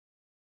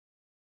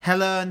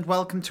Hello and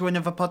welcome to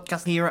another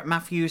podcast here at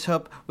Matthews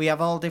Hub. We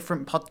have all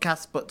different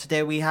podcasts, but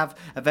today we have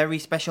a very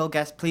special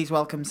guest. Please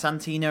welcome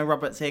Santino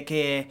Roberts,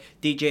 aka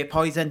DJ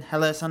Poison.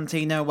 Hello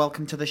Santino,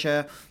 welcome to the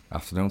show.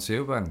 Afternoon to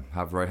you, Ben.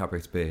 I'm very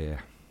happy to be here.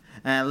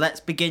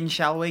 Let's begin,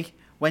 shall we?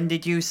 When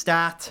did you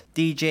start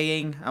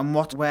DJing and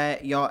what were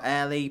your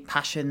early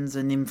passions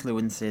and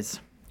influences?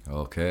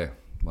 Okay,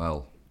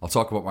 well, I'll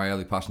talk about my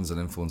early passions and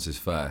influences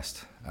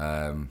first.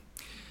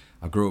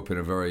 I grew up in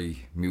a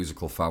very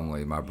musical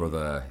family. My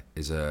brother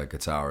is a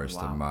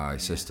guitarist and my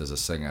sister's a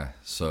singer.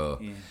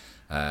 So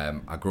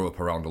I grew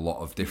up around a lot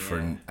of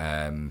different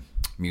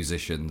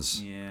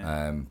musicians,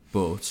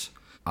 but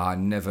I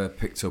never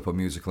picked up a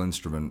musical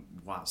instrument.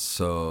 Wow.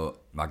 So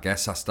I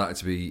guess I started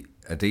to be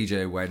a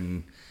DJ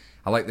when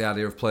I like the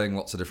idea of playing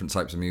lots of different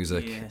types of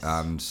music. Yes.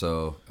 And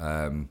so,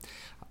 I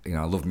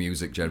love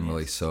music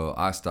generally. Yes. So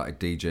I started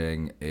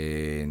DJing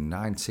in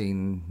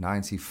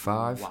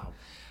 1995. Wow.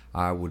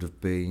 I would have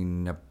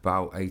been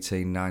about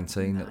 18,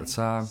 19 at the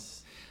time.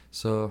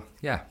 So,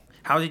 yeah.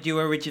 How did you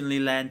originally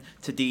learn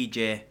to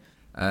DJ?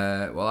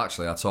 Well,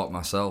 actually, I taught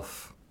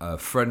myself. A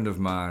friend of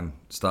mine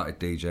started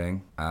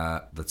DJing.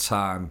 At the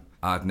time,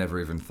 I'd never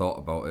even thought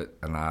about it,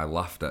 and I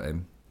laughed at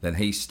him. Then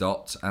he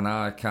stopped, and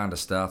I kind of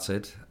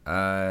started.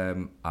 I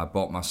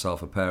bought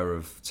myself a pair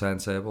of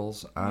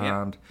turntables,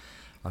 and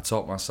I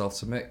taught myself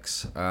to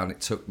mix. And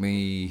it took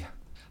me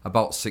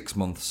about 6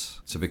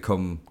 months to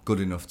become good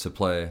enough to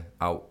play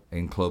out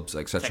in clubs,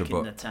 etc.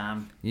 Taking the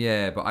time.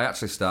 Yeah, but I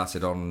actually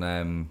started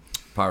on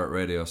pirate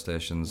radio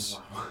stations.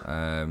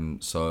 Wow.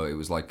 So it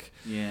was like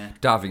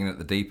diving in at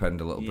the deep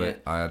end a little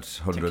bit. I had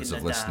hundreds Taking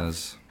of the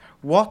listeners.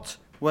 What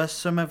were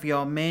some of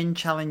your main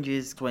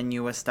challenges when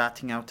you were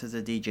starting out as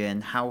a DJ,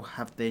 and how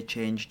have they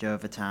changed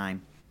over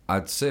time?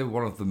 I'd say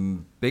one of the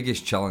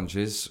biggest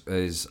challenges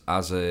is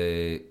as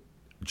a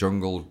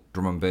jungle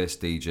drum and bass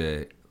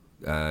DJ.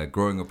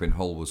 Growing up in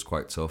Hull was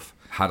quite tough.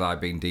 Had I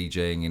been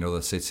DJing in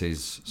other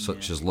cities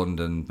such as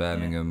London,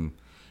 Birmingham,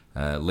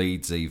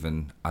 Leeds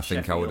even, I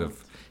think I would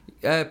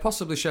have...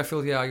 possibly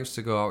Sheffield, I used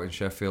to go out in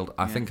Sheffield.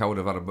 I think I would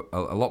have had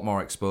a lot more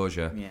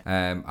exposure.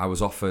 I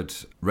was offered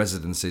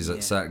residencies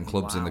at certain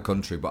clubs in the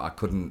country, but I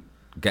couldn't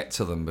get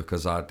to them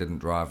because I didn't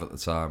drive at the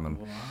time.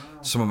 And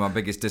some of my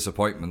biggest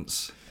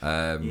disappointments...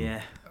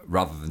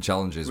 rather than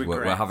challenges,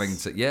 we're having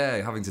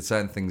to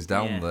turn things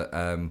down. That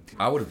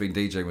I would have been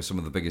DJing with some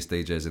of the biggest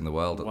DJs in the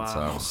world at the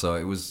time, so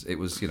it was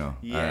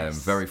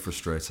very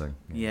frustrating.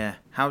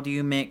 How do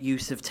you make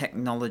use of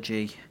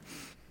technology?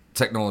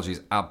 Technology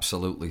is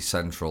absolutely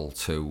central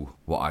to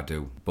what I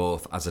do,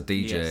 both as a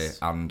DJ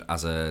and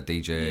as a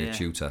DJ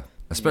tutor.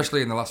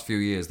 Especially in the last few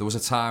years, there was a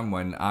time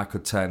when I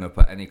could turn up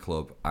at any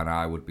club and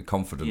I would be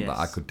confident that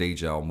I could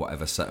DJ on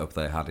whatever setup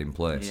they had in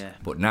place.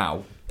 But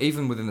now,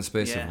 even within the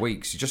space of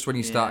weeks, just when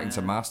you're starting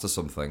to master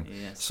something,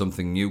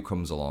 something new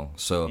comes along.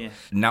 So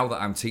now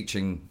that I'm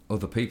teaching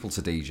other people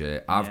to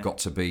DJ, I've got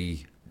to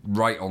be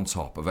right on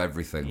top of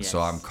everything. So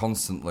I'm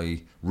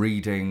constantly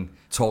reading,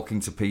 talking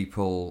to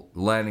people,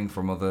 learning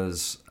from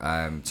others,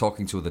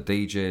 talking to other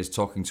DJs,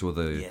 talking to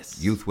other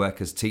youth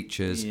workers,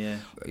 teachers.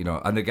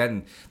 And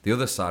again, the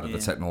other side of the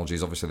technology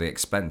is obviously the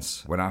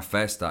expense. When I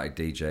first started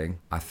DJing,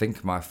 I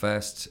think my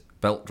first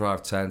belt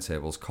drive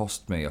turntables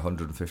cost me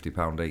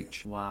 £150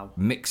 each. Wow.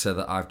 Mixer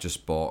that I've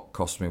just bought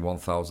cost me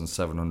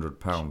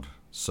 £1,700.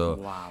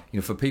 So,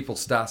 for people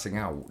starting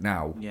out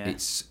now,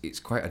 it's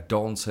quite a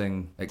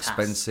daunting,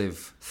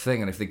 expensive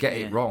thing. And if they get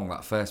it wrong,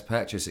 that first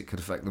purchase, it could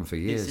affect them for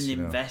years. It's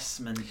an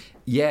investment.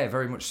 Yeah,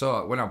 very much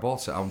so. When I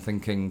bought it, I'm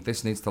thinking,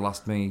 this needs to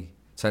last me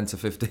 10 to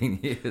 15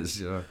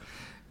 years,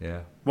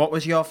 What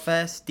was your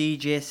first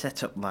DJ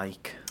setup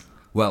like?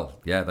 Well,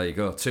 there you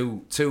go.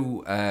 Two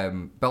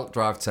belt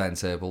drive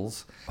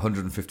turntables,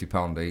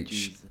 £150 each.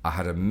 Jesus. I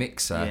had a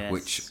mixer,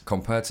 which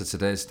compared to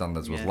today's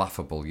standards was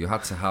laughable. You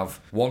had to have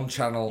one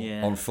channel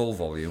on full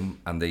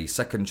volume and the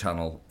second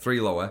channel three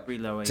lower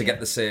to get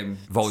the same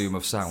volume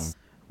of sound.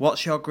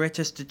 What's your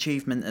greatest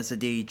achievement as a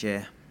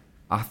DJ?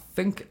 I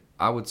think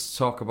I would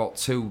talk about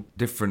two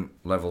different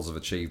levels of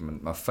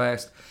achievement. My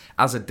first,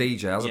 as a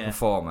DJ, as a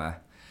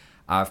performer,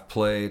 I've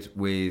played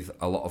with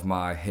a lot of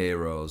my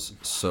heroes.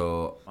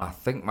 So I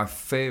think my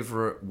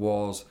favourite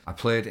was I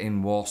played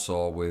in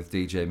Warsaw with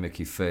DJ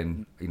Mickey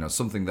Finn.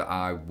 Something that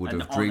I would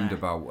have dreamed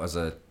about as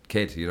a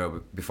kid,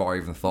 before I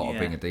even thought of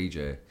being a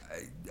DJ.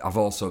 I've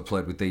also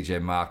played with DJ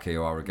Marky,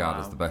 who I regard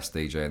as the best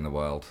DJ in the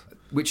world.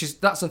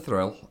 That's a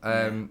thrill.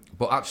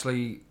 But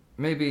actually,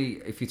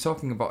 maybe if you're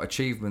talking about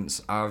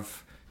achievements,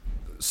 I've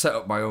set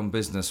up my own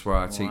business where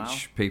I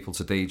teach people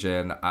to DJ,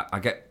 and I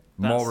get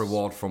more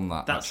reward from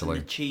that. That's actually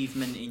an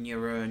achievement in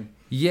your own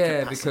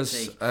capacity.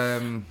 Because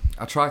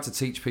I try to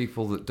teach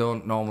people that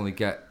don't normally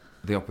get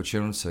the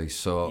opportunity.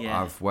 So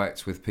I've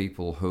worked with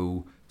people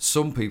who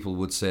some people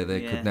would say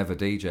they could never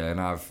DJ, and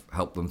I've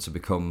helped them to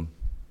become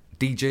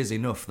DJs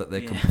enough that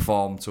they can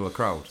perform to a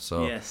crowd.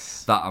 So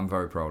that I'm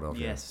very proud of.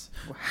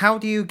 How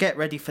do you get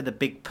ready for the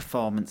big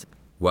performance?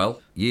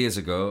 Well, years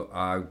ago,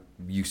 I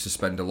used to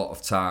spend a lot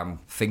of time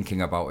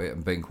thinking about it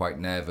and being quite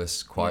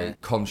nervous, quite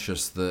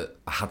conscious that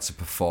I had to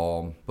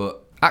perform.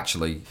 But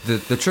actually,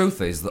 the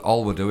truth is that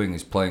all we're doing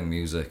is playing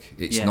music.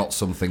 It's not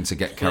something to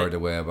get carried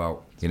away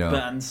about, you know.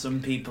 And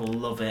some people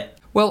love it.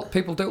 Well,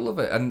 people do love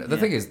it. And the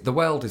thing is, the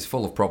world is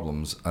full of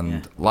problems,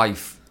 and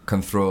life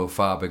can throw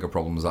far bigger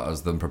problems at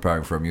us than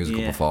preparing for a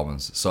musical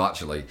performance. So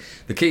actually,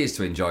 the key is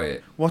to enjoy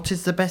it. What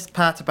is the best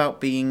part about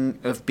being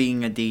a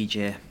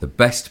DJ? The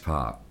best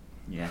part?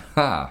 Yeah.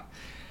 Ha.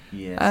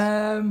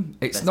 Yes.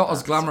 It's Best not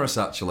as glamorous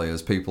actually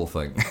as people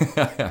think.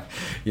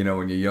 You know,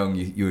 when you're young,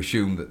 you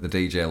assume that the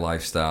DJ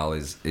lifestyle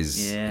is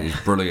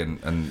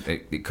brilliant and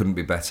it couldn't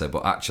be better.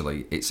 But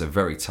actually, it's a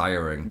very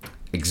tiring,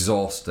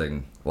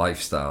 exhausting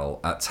lifestyle.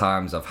 At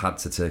times, I've had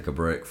to take a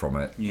break from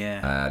it.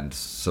 Yeah. And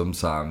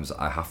sometimes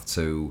I have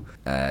to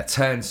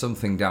turn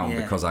something down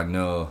because I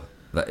know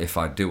that if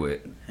I do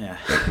it,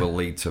 it will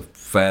lead to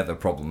further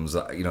problems.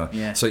 That, you know.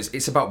 Yeah. So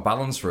it's about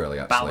balance, really.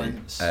 Actually,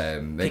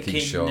 making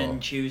sure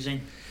and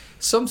choosing.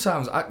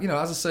 Sometimes, as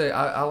I say,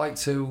 I like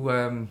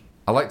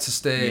to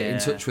stay in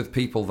touch with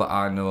people that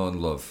I know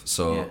and love.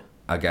 So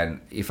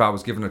again, if I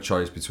was given a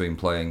choice between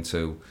playing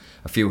to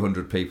a few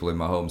hundred people in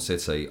my home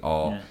city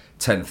or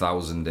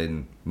 10,000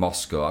 in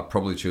Moscow, I'd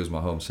probably choose my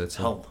home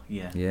city. Oh,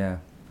 yeah. Yeah.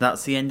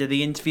 That's the end of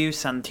the interview.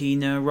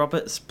 Santino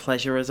Roberts,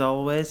 pleasure as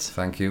always.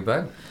 Thank you,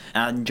 Ben.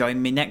 And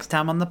join me next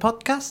time on the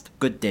podcast.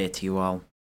 Good day to you all.